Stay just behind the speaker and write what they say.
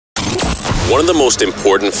One of the most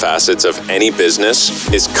important facets of any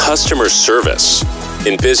business is customer service.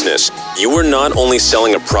 In business, you are not only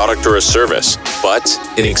selling a product or a service, but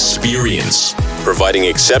an experience. Providing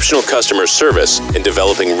exceptional customer service and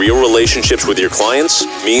developing real relationships with your clients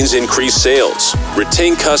means increased sales,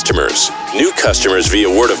 retain customers, new customers via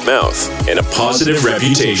word of mouth, and a positive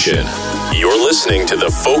reputation. You're listening to the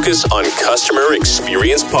Focus on Customer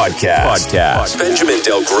Experience podcast. Benjamin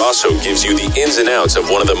Del Grosso gives you the ins and outs of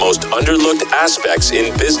one of the most underlooked aspects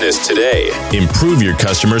in business today. Improve your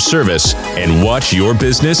customer service and watch your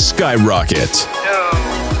business skyrocket. 2,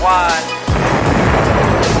 1.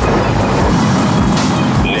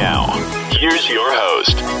 Now, here's your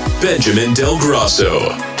host, Benjamin Del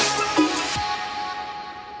Grosso.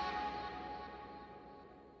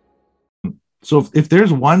 So if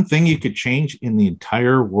there's one thing you could change in the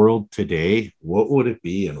entire world today, what would it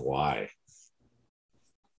be and why?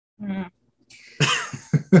 I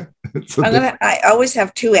always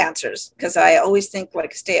have two answers because I always think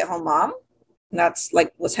like a stay-at-home mom. And that's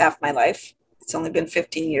like was half my life. It's only been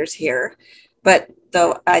 15 years here. But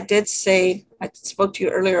though I did say, I spoke to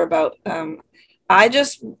you earlier about, I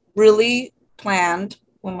just really planned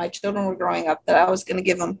when my children were growing up that I was going to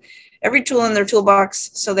give them every tool in their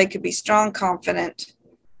toolbox so they could be strong, confident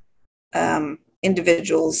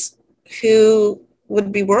individuals who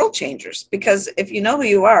would be world changers. Because if you know who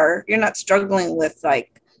you are, you're not struggling with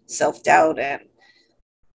like self-doubt and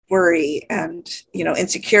worry and,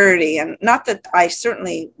 insecurity. And not that I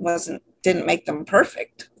certainly didn't make them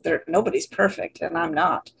perfect. Nobody's perfect and I'm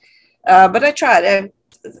not. But I tried.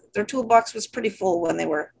 Their toolbox was pretty full when they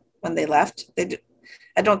left.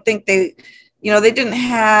 I don't think they didn't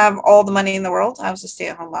have all the money in the world. I was a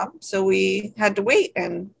stay-at-home mom. So we had to wait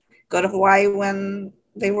and go to Hawaii when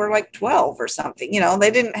they were like 12 or something.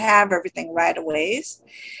 They didn't have everything right away.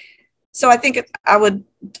 So I think I would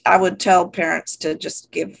tell parents to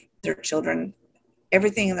just give their children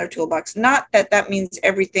everything in their toolbox. Not that means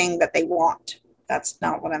everything that they want. That's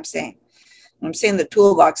not what I'm saying. When I'm saying the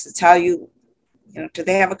toolbox, it's how do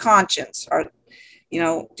they have a conscience? Or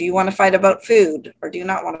do you want to fight about food or do you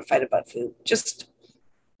not want to fight about food? Just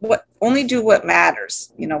only do what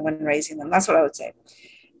matters, when raising them. That's what I would say.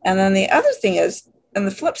 And then the other thing is, and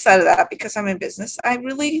the flip side of that, because I'm in business, I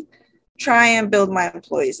really try and build my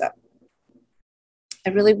employees up.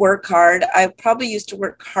 I really work hard. I probably used to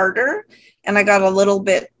work harder and I got a little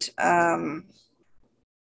bit,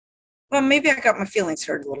 maybe I got my feelings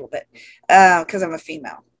hurt a little bit because I'm a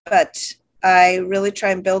female, but I really try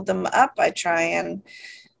and build them up. I try and,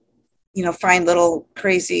 find little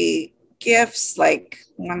crazy gifts. Like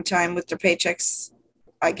one time with their paychecks,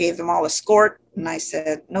 I gave them all a skort and I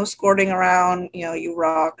said, no squirting around, you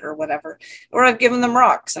rock or whatever. Or I've given them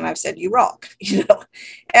rocks and I've said, you rock,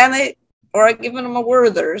 or I've given them a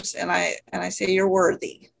Werther's and I say, you're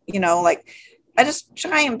worthy, I just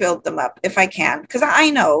try and build them up if I can. Because I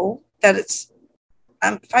know that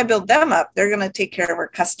if I build them up, they're going to take care of our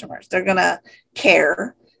customers. They're going to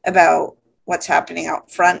care about what's happening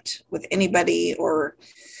out front with anybody, or,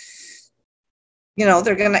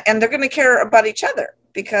 they're going to care about each other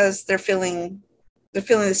because they're feeling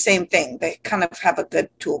the same thing. They kind of have a good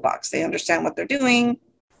toolbox. They understand what they're doing,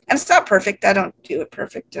 and it's not perfect. I don't do it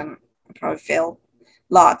perfect, and I probably fail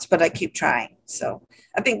lots, but I keep trying. So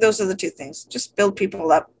I think those are the two things. Just build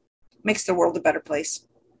people up, makes the world a better place.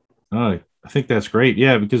 Oh, I think that's great.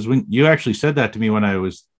 Yeah, because when you actually said that to me when I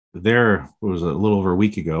was there, it was a little over a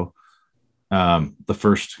week ago. The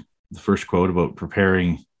first quote about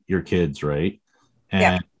preparing your kids, right?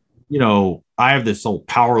 And I have this whole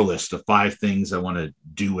power list of 5 things I want to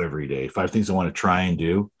do every day, 5 things I want to try and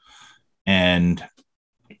do. And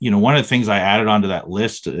one of the things I added onto that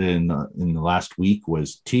list in the last week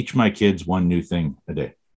was teach my kids one new thing a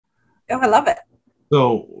day. Oh, I love it.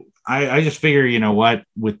 So I just figure,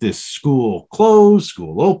 with this school closed,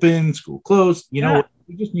 school open, school closed,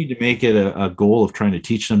 we just need to make it a goal of trying to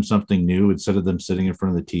teach them something new instead of them sitting in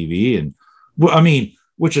front of the TV. And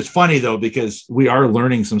which is funny though, because we are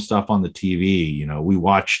learning some stuff on the TV.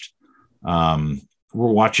 We're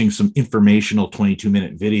watching some informational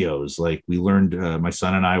 22-minute videos. Like we learned, my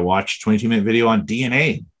son and I watched 22-minute video on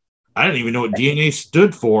DNA. I didn't even know what DNA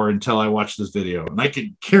stood for until I watched this video. And I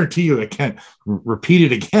can guarantee you I can't repeat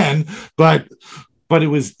it again, but it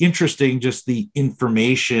was interesting, just the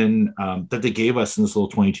information that they gave us in this little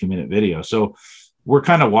 22-minute video. So we're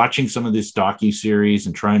kind of watching some of this docu-series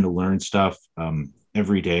and trying to learn stuff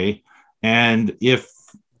every day. And if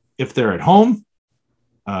they're at home,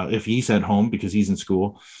 if he's at home because he's in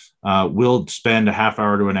school, we'll spend a half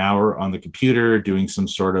hour to an hour on the computer doing some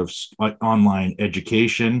sort of online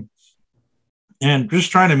education and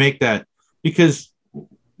just trying to make that because,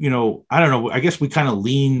 I don't know, I guess we kind of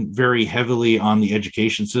lean very heavily on the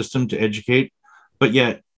education system to educate, but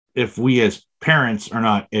yet if we as parents are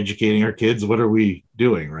not educating our kids, what are we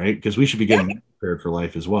doing, right? Because we should be getting prepared for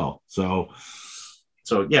life as well. So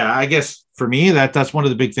yeah, I guess for me, that's one of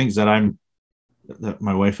the big things that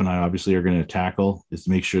my wife and I obviously are going to tackle, is to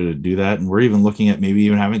make sure to do that. And we're even looking at maybe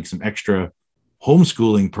even having some extra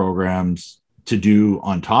homeschooling programs to do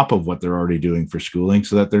on top of what they're already doing for schooling,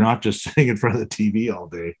 so that they're not just sitting in front of the TV all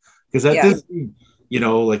day. Because that does,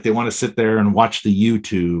 like they want to sit there and watch the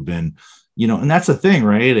YouTube, and, and that's the thing,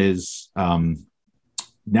 right? Is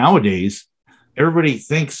nowadays everybody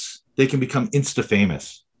thinks they can become insta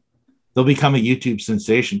famous. They'll become a YouTube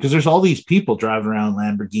sensation because there's all these people driving around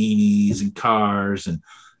Lamborghinis and cars and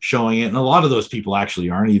showing it. And a lot of those people actually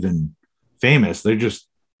aren't even famous. They're just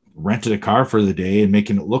rented a car for the day and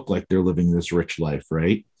making it look like they're living this rich life,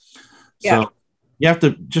 right? Yeah. So you have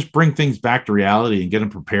to just bring things back to reality and get them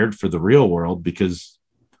prepared for the real world, because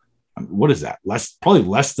what is that? Probably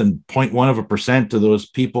less than 0.1% of those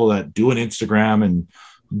people that do an Instagram and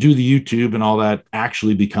do the YouTube and all that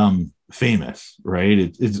actually become famous,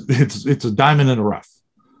 right? It's a diamond in the rough.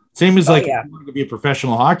 Same as if you want to be a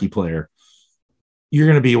professional hockey player, you're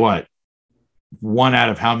going to be what? One out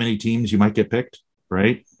of how many teams you might get picked,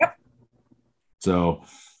 right? Yep. So,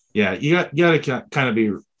 yeah, you got to kind of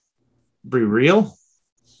be real,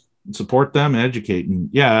 support them, and educate. And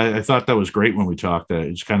yeah, I thought that was great when we talked.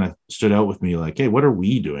 It just kind of stood out with me, like, hey, what are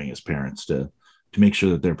we doing as parents to make sure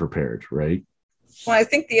that they're prepared, right? Well, I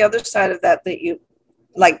think the other side of that you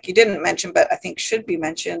didn't mention, but I think should be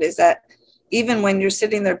mentioned, is that even when you're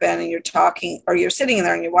sitting there, Ben, and you're talking, or you're sitting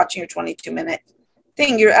there and you're watching your 22-minute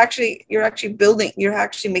thing, you're actually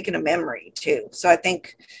making a memory too. So I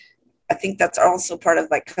think that's also part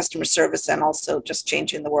of like customer service, and also just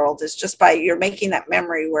changing the world, is just by you're making that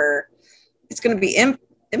memory where it's going to be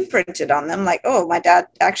imprinted on them. Like, oh, my dad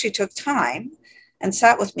actually took time and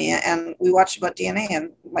sat with me, and we watched about DNA,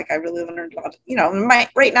 and like I really learned a lot.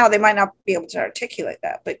 Right now they might not be able to articulate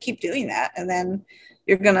that, but keep doing that, and then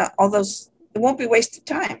you're gonna it won't be wasted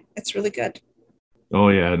time. It's really good. Oh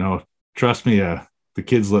yeah, no, trust me. The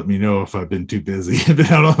kids let me know if I've been too busy. I've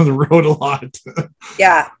been out on the road a lot.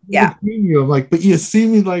 Yeah. I'm like, but you see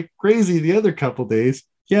me like crazy the other couple days.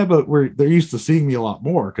 Yeah, but they're used to seeing me a lot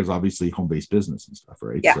more, because obviously home-based business and stuff,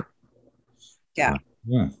 right? Yeah. So, yeah.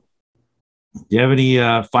 Do you have any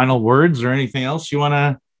final words or anything else you want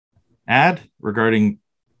to add regarding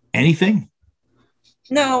anything?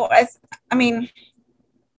 No, I mean,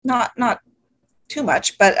 not too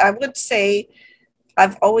much, but I would say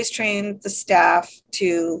I've always trained the staff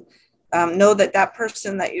to know that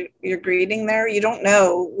person that you're greeting there, we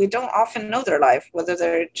don't often know their life, whether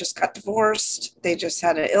they're just got divorced, they just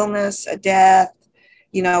had an illness, a death.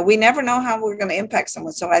 We never know how we're going to impact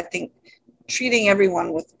someone. So I think treating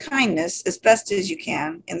everyone with kindness as best as you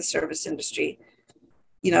can in the service industry,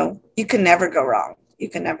 you can never go wrong.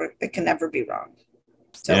 It can never be wrong.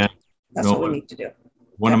 So that's what we need to do.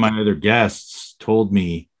 One of my other guests told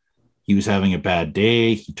me he was having a bad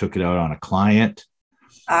day. He took it out on a client.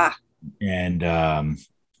 And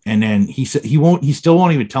then he said he still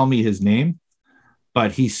won't even tell me his name,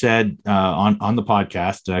 but he said on the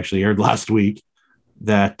podcast that actually aired last week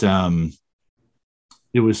that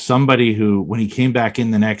it was somebody who, when he came back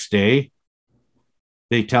in the next day,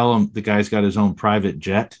 they tell him the guy's got his own private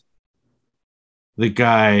jet. The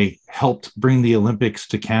guy helped bring the Olympics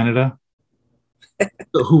to Canada.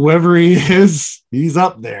 So whoever he is, he's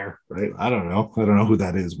up there, right? I don't know who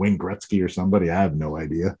that is. Wayne Gretzky or somebody. I have no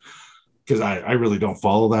idea, because I really don't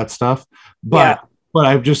follow that stuff. But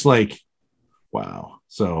I'm just like, wow.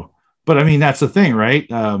 So, but I mean, that's the thing, right?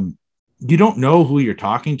 You don't know who you're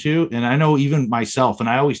talking to. And I know even myself, and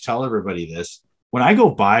I always tell everybody this, when I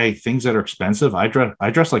go buy things that are expensive, I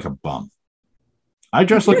dress like a bum. I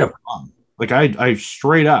dress like a bum. Like I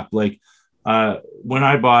straight up, like when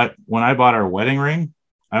I bought our wedding ring,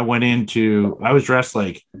 I was dressed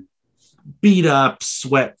like beat up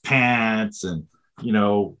sweatpants and,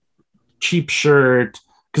 cheap shirt,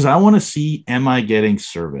 because I want to see, am I getting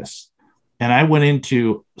service? And I went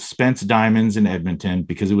into Spence Diamonds in Edmonton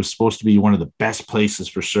because it was supposed to be one of the best places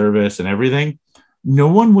for service and everything. No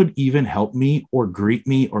one would even help me or greet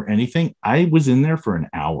me or anything. I was in there for an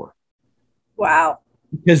hour. Wow.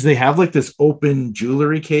 Because they have like this open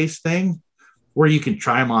jewelry case thing where you can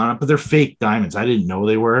try them on, but they're fake diamonds. I didn't know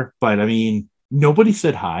they were, but I mean, nobody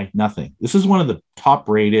said hi, nothing. This is one of the top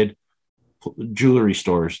rated jewelry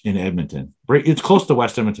stores in Edmonton. It's close to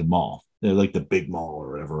West Edmonton Mall. They're like the big mall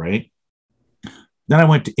or whatever, right? Then I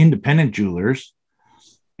went to independent jewelers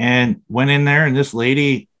and went in there, and this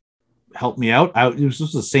lady help me out. This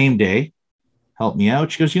was the same day. Help me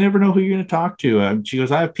out. She goes, you never know who you're going to talk to. She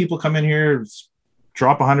goes, I have people come in here,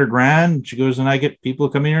 drop $100,000. She goes, and I get people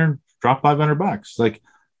come in here and drop $500. Like,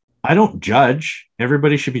 I don't judge.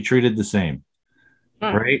 Everybody should be treated the same.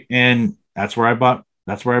 Right. And that's where I bought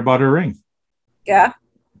her ring. Yeah.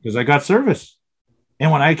 Because I got service.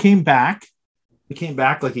 And when I came back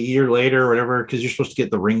like a year later or whatever, because you're supposed to get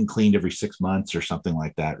the ring cleaned every 6 months or something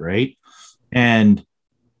like that. Right. And,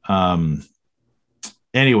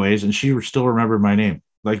 anyways, and she still remembered my name.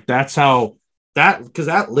 Like, that's how because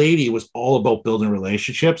that lady was all about building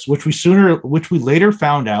relationships, which we later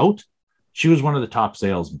found out she was one of the top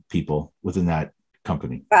sales people within that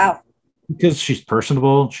company. Wow. Because she's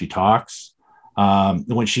personable. She talks.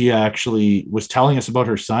 When she actually was telling us about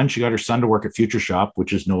her son, she got her son to work at Future Shop,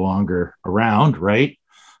 which is no longer around. Right.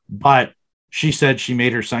 But she said she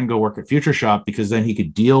made her son go work at Future Shop because then he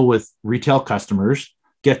could deal with retail customers,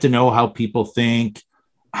 get to know how people think,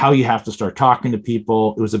 how you have to start talking to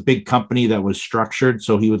people. It was a big company that was structured,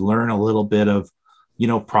 so he would learn a little bit of,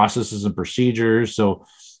 processes and procedures. So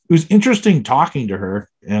it was interesting talking to her,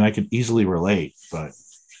 and I could easily relate. But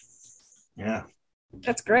yeah,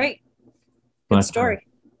 that's great. Good story.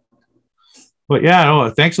 But yeah, no,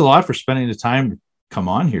 thanks a lot for spending the time to come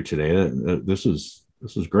on here today. This was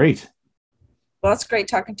great. Well, it's great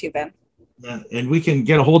talking to you, Ben. And we can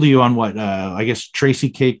get a hold of you on what I guess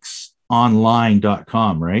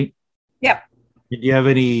TracyCakesOnline.com, right? Yep. Do you have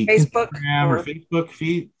any Facebook or Facebook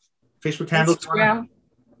feed? Facebook handle? Instagram.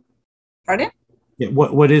 Pardon? Yeah.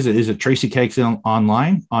 What is it? Is it Tracy Cakes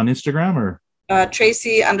Online on Instagram or?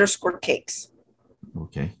 Tracy_cakes.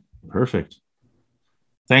 Okay. Perfect.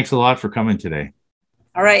 Thanks a lot for coming today.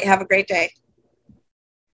 All right. Have a great day.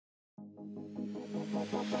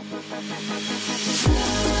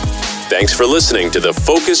 Thanks for listening to the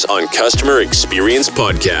Focus on Customer Experience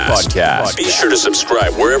podcast. Be sure to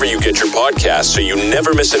subscribe wherever you get your podcasts so you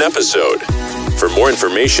never miss an episode. For more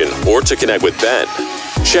information or to connect with Ben,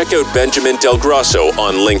 check out Benjamin Del Grosso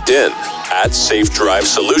on LinkedIn, at Safe Drive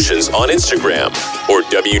Solutions on Instagram, or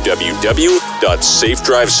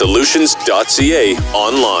www.safedrivesolutions.ca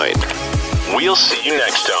online. We'll see you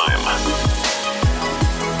next time.